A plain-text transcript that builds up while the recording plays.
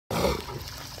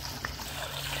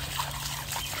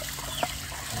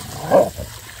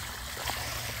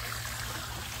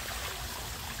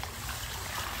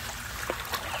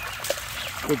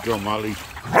Good girl, Molly.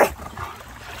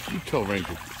 You tell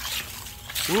Ranger.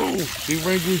 Whoa, see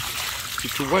Ranger?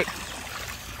 Get you wet.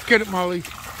 Get it, Molly.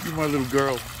 You're my little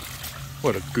girl.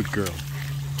 What a good girl.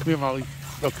 Come here, Molly.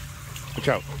 Look. Watch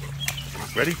out.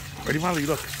 Ready? Ready, Molly?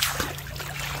 Look.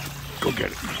 Go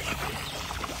get it.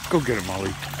 Go get it,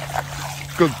 Molly.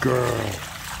 Good girl.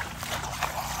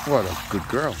 What a good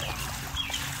girl.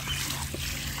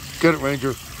 Get it,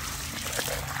 Ranger.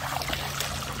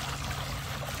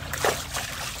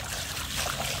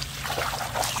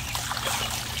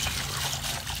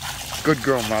 Good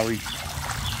girl, Molly.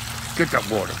 Get that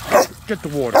water. Get the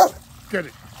water. Get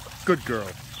it. Good girl.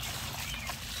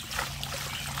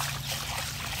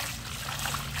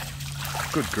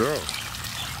 Good girl.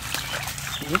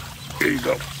 There you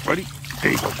go. Ready?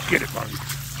 There you go. Get it, Molly.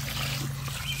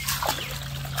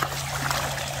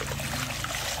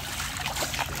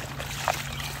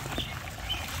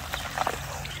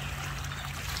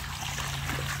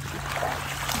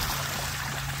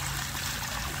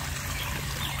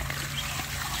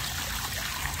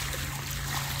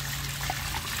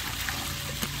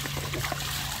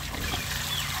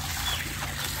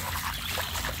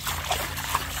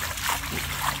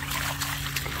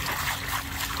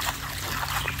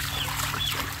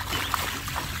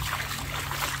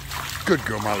 Good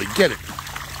girl, Molly. Get it.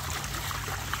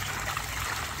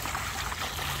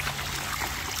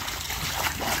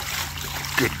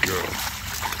 Good girl.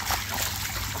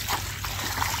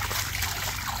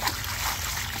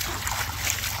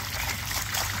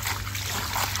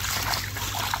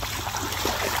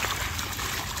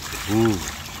 Ooh.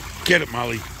 Get it,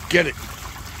 Molly. Get it.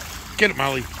 Get it,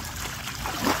 Molly.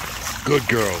 Good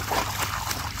girl.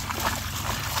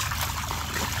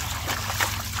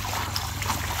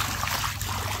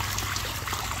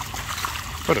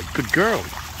 What a good girl.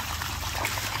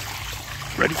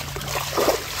 Ready?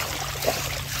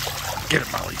 Get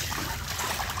it, Molly.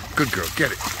 Good girl,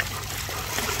 get it.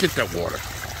 Get that water.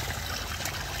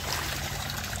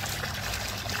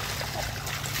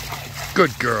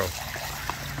 Good girl.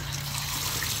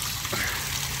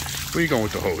 Where are you going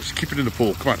with the hose? Keep it in the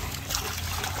pool. Come on.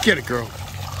 Get it, girl.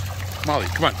 Molly,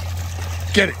 come on.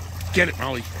 Get it. Get it,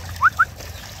 Molly.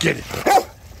 Get it.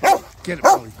 Get it,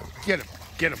 Molly. Get him.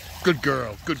 Get him. Good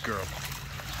girl. Good girl.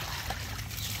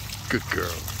 Good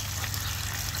girl.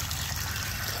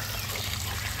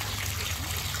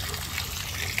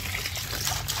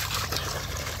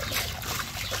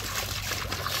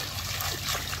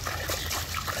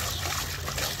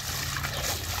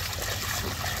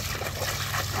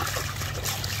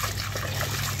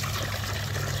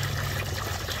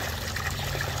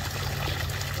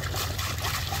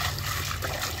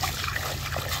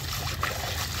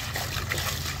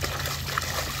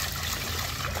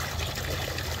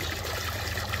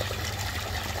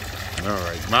 All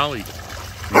right, Molly.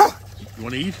 You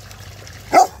want to eat?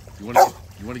 You want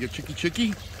to get chicky?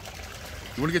 You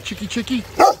want to get chicky?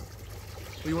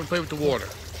 Or you want to play with the water?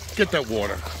 Get that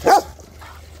water.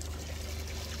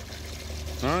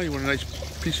 Huh? You want a nice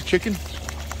piece of chicken,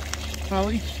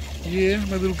 Molly? Yeah,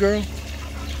 my little girl.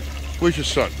 Where's your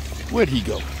son? Where'd he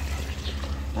go?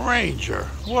 Ranger,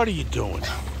 what are you doing?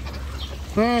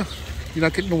 Huh? You're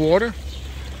not getting the water?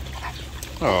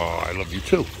 Oh, I love you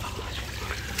too.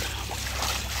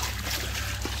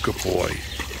 Good boy.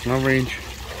 Huh, Range?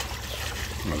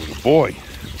 My little boy.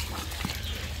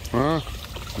 Huh?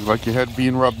 You like your head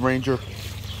being rubbed, Ranger?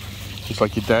 Just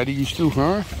like your daddy used to,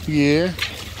 huh? Yeah.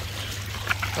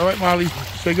 All right, Molly.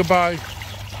 Say goodbye.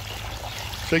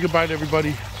 Say goodbye to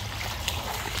everybody.